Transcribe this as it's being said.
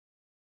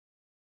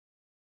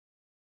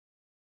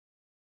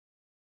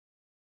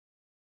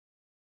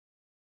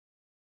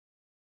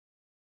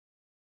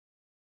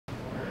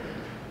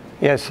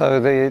Yeah, so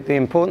the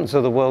importance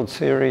of the World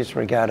Series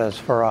regattas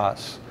for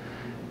us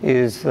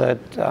is that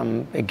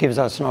it gives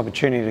us an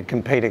opportunity to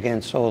compete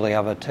against all the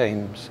other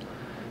teams.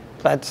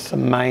 That's the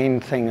main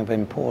thing of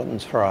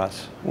importance for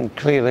us. And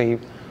clearly,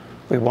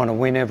 we want to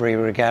win every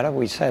regatta.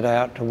 We set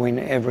out to win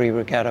every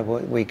regatta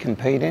we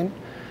compete in.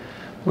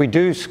 We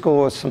do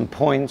score some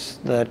points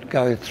that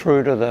go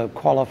through to the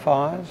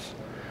qualifiers,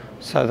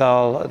 so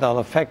they'll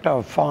affect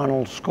our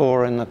final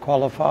score in the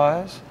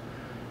qualifiers.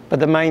 But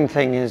the main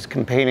thing is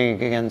competing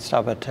against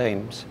other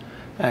teams.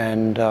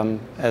 And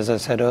as I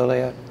said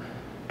earlier,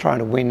 trying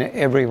to win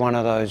every one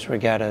of those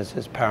regattas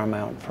is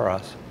paramount for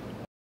us.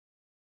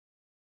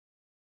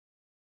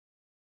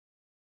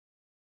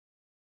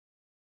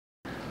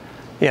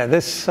 Yeah,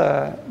 this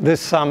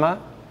summer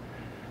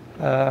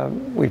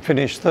we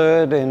finished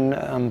third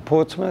in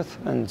Portsmouth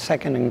and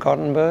second in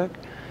Gothenburg.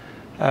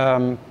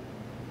 Our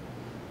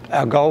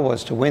goal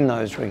was to win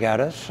those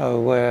regattas,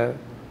 so we're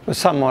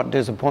somewhat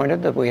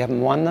disappointed that we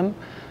haven't won them.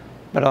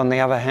 But on the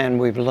other hand,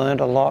 we've learned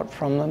a lot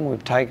from them.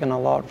 We've taken a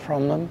lot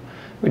from them.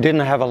 We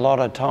didn't have a lot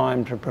of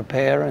time to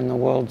prepare in the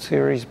World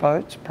Series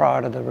boats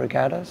prior to the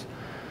regattas.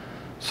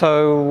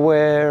 So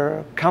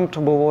we're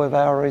comfortable with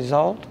our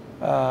result.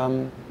 I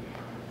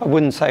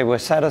wouldn't say we're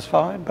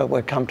satisfied, but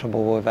we're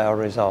comfortable with our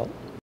result.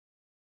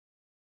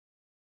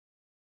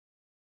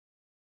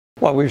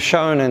 What we've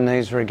shown in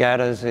these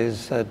regattas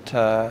is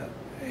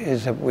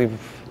that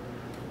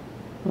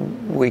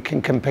we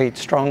can compete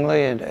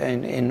strongly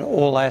in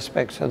all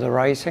aspects of the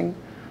racing.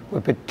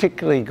 We're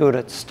particularly good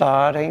at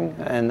starting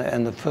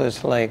and the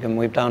first leg, and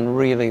we've done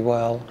really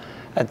well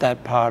at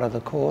that part of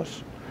the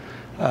course,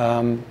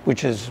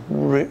 which is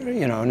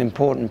an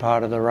important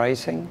part of the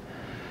racing.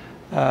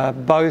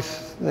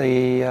 Both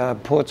the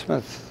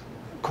Portsmouth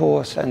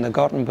course and the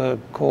Gothenburg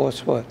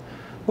course were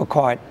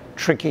quite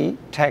tricky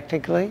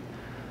tactically,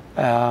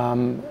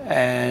 and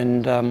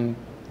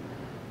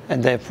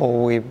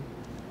therefore we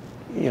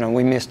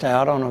missed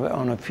out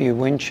on a few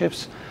wind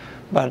shifts,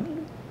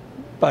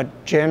 but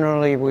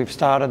generally we've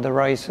started the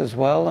race as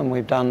well, and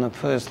we've done the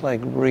first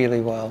leg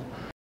really well.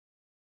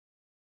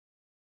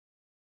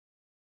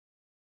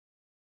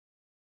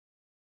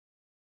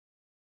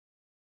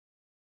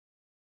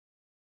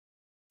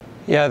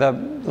 Yeah, the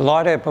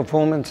light air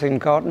performance in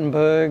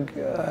Gothenburg,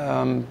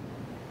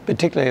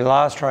 particularly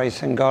last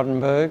race in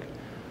Gothenburg,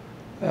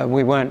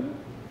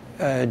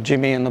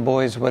 Jimmy and the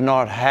boys were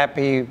not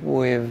happy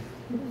with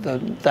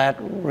that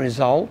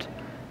result,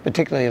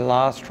 particularly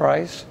last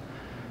race.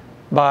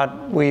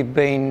 But we've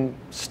been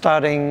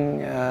studying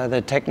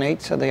the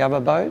techniques of the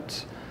other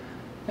boats,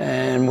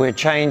 and we're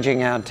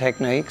changing our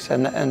techniques,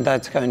 and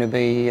that's going to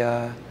be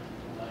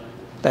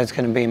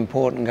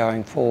important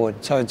going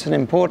forward. So it's an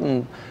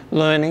important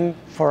learning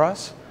for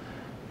us,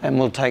 and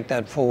we'll take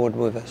that forward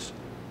with us.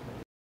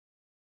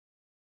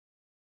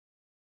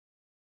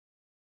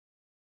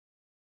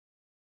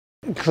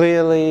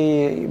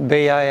 Clearly,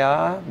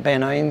 BAR,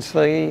 Ben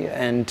Ainsley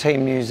and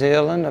Team New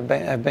Zealand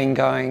have been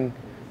going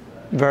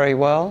very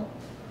well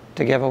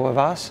together with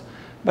us,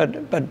 but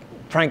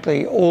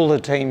frankly, all the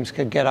teams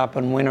could get up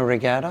and win a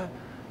regatta.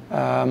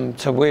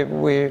 So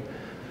we're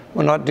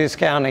not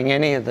discounting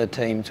any of the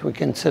teams. We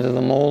consider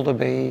them all to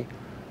be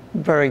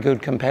very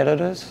good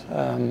competitors,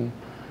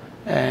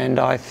 and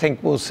I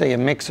think we'll see a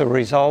mix of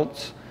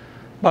results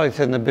both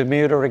in the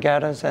Bermuda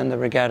regattas and the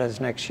regattas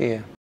next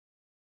year.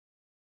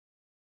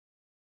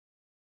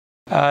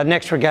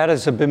 Next regatta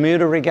is the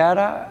Bermuda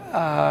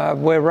regatta.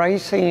 We're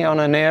racing on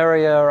an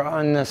area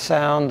on the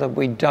Sound that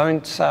we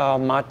don't sail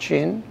much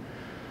in,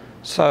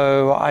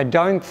 so I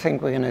don't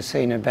think we're going to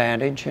see an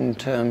advantage in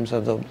terms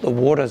of the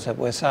waters that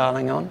we're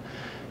sailing on.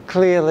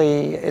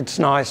 Clearly, it's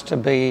nice to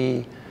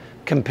be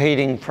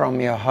competing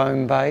from your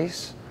home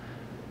base,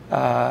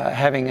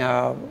 having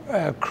our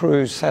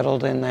crew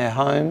settled in their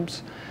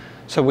homes.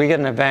 So we get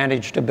an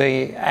advantage to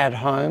be at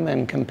home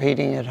and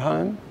competing at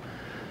home,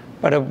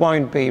 but it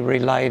won't be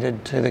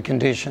related to the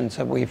conditions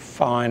that we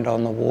find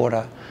on the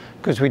water,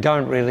 because we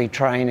don't really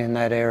train in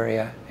that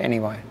area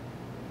anyway.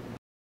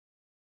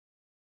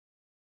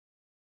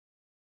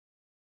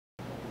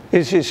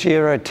 Is this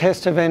year a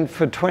test event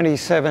for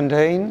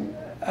 2017?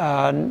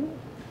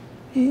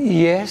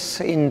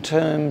 Yes, in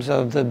terms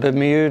of the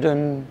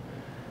Bermudan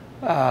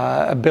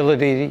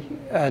ability,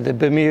 the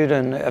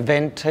Bermudan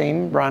event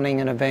team running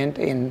an event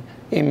in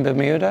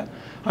Bermuda.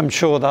 I'm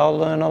sure they'll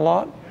learn a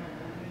lot.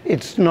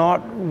 It's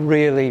not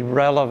really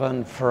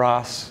relevant for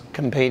us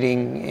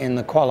competing in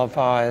the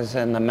qualifiers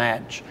and the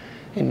match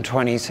in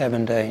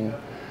 2017.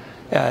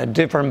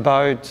 Different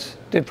boats,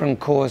 different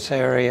course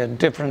area,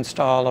 different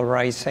style of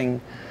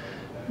racing.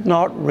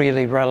 Not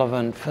really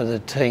relevant for the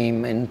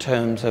team in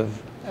terms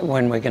of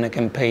when we're going to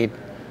compete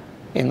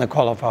in the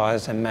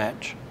qualifiers and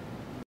match.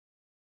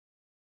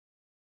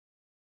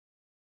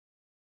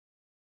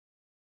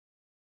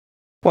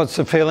 What's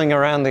the feeling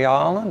around the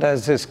island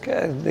as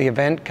the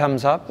event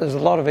comes up? There's a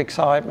lot of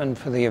excitement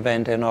for the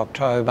event in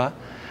October.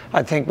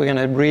 I think we're going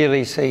to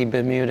really see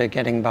Bermuda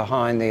getting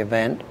behind the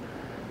event,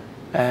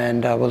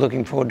 and we're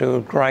looking forward to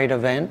a great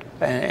event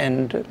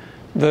and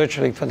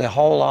virtually for the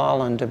whole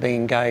island to be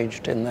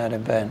engaged in that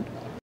event.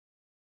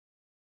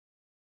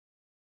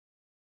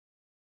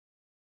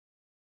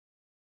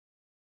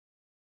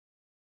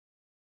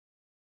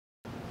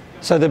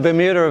 So the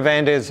Bermuda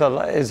event is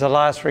the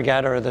last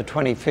regatta of the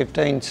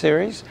 2015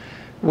 series.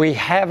 We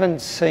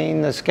haven't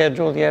seen the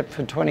schedule yet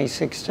for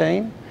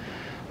 2016,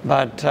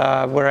 but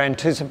we're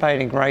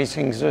anticipating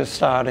racing to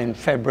start in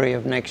February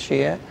of next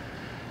year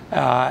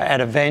at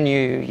a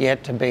venue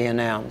yet to be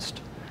announced.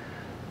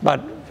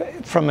 But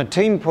from a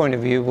team point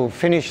of view, we'll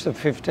finish the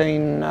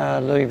 15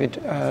 Louis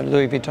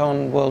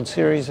Vuitton World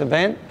Series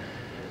event,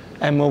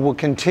 and we'll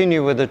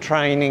continue with the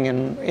training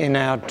in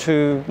our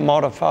 2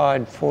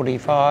 modified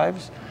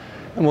 45s,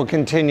 and we'll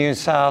continue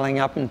sailing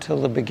up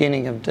until the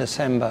beginning of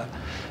December.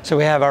 So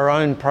we have our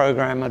own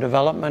program of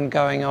development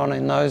going on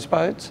in those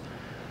boats,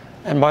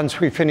 and once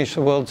we finish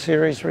the World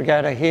Series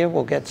regatta here,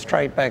 we'll get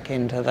straight back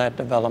into that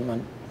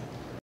development.